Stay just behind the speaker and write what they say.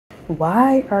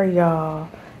Why are y'all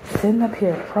sitting up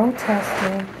here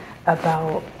protesting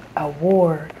about a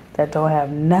war that don't have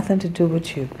nothing to do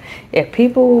with you? If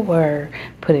people were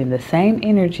putting the same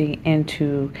energy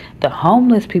into the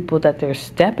homeless people that they're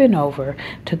stepping over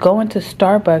to go into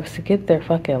Starbucks to get their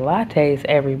fucking lattes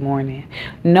every morning,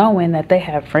 knowing that they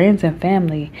have friends and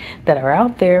family that are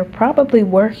out there probably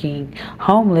working,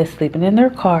 homeless, sleeping in their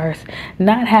cars,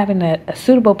 not having a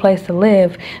suitable place to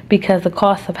live because the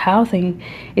cost of housing,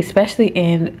 especially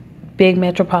in big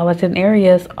metropolitan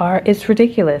areas, it's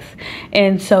ridiculous.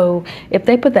 And so if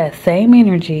they put that same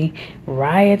energy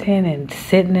rioting and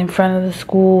sitting in front of the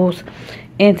schools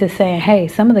into saying, hey,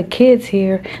 some of the kids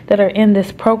here that are in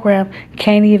this program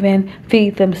can't even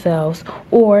feed themselves,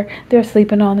 or they're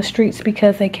sleeping on the streets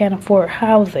because they can't afford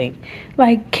housing.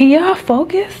 Like, can y'all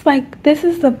focus? Like, this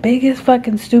is the biggest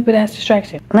fucking stupid ass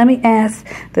distraction. Let me ask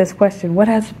this question. What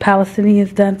has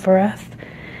Palestinians done for us?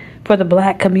 For the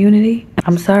black community?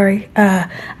 I'm sorry. I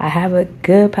have a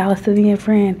good Palestinian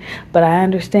friend, but I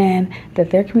understand that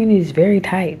their community is very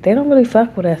tight. They don't really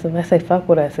fuck with us unless they fuck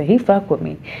with us, and he fuck with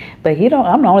me. But he don't.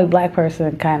 I'm the only black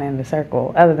person kind of in the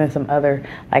circle, other than some other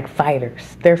like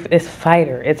fighters.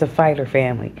 It's a fighter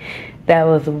family. That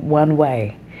was one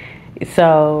way.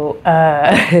 So,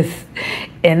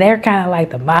 and they're kind of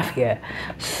like the mafia.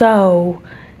 So,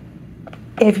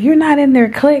 if you're not in their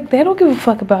clique, they don't give a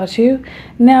fuck about you.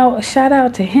 Now, shout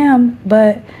out to him,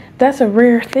 but that's a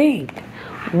rare thing.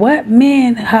 What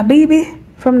men, Habibi,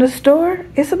 from the store?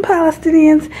 It's some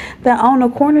Palestinians that own the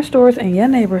corner stores in your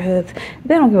neighborhoods.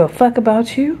 They don't give a fuck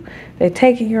about you. They're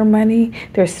taking your money.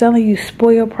 They're selling you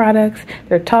spoiled products.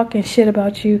 They're talking shit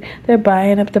about you. They're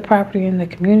buying up the property in the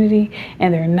community,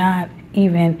 and they're not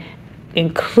even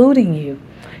including you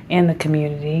in the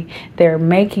community. They're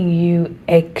making you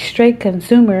a straight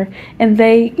consumer, and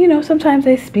they, sometimes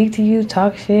they speak to you,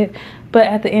 talk shit, but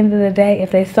at the end of the day,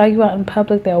 if they saw you out in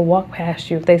public, they'll walk past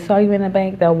you. If they saw you in the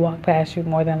bank, they'll walk past you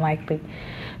more than likely.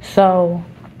 So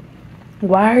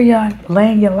why are y'all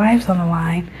laying your lives on the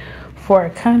line for a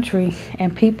country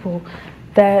and people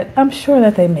that I'm sure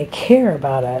that they may care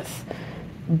about us,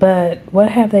 but what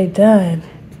have they done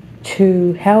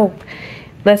to help?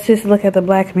 Let's just look at the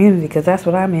black community, because that's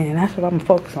what I'm in, and that's what I'm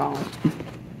focused on.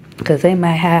 Because they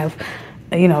might have,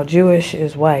 Jewish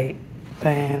is white,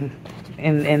 and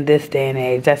in this day and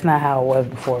age, that's not how it was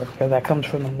before, because that comes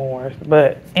from the Moors.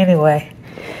 But anyway,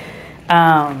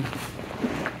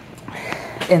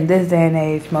 in this day and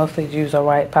age, mostly Jews are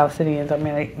white. Palestinians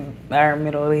are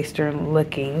Middle Eastern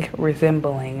looking,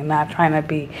 resembling, not trying to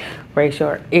be racial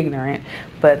or ignorant,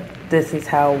 but this is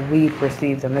how we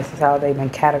perceive them. This is how they've been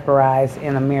categorized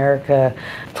in America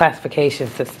classification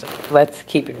system. Let's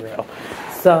keep it real.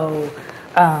 So,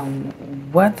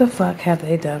 what the fuck have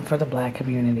they done for the black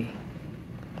community?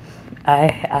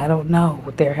 I don't know.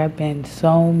 There have been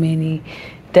so many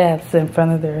deaths in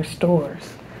front of their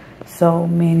stores. So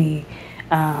many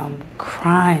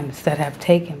crimes that have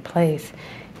taken place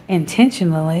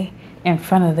intentionally in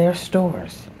front of their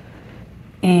stores,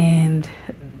 and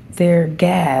they're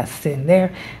gassed, and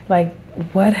they're like,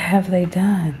 what have they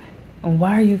done? And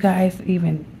why are you guys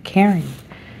even caring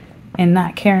and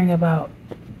not caring about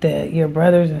your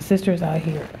brothers and sisters out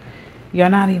here? You're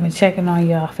not even checking on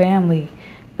y'all family,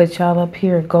 but y'all up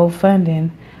here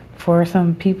GoFunding for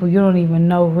some people you don't even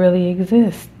know really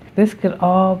exist. This could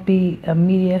all be a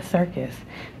media circus.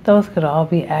 Those could all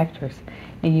be actors.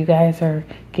 And you guys are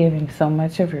giving so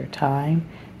much of your time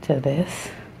to this.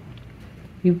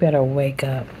 You better wake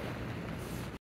up.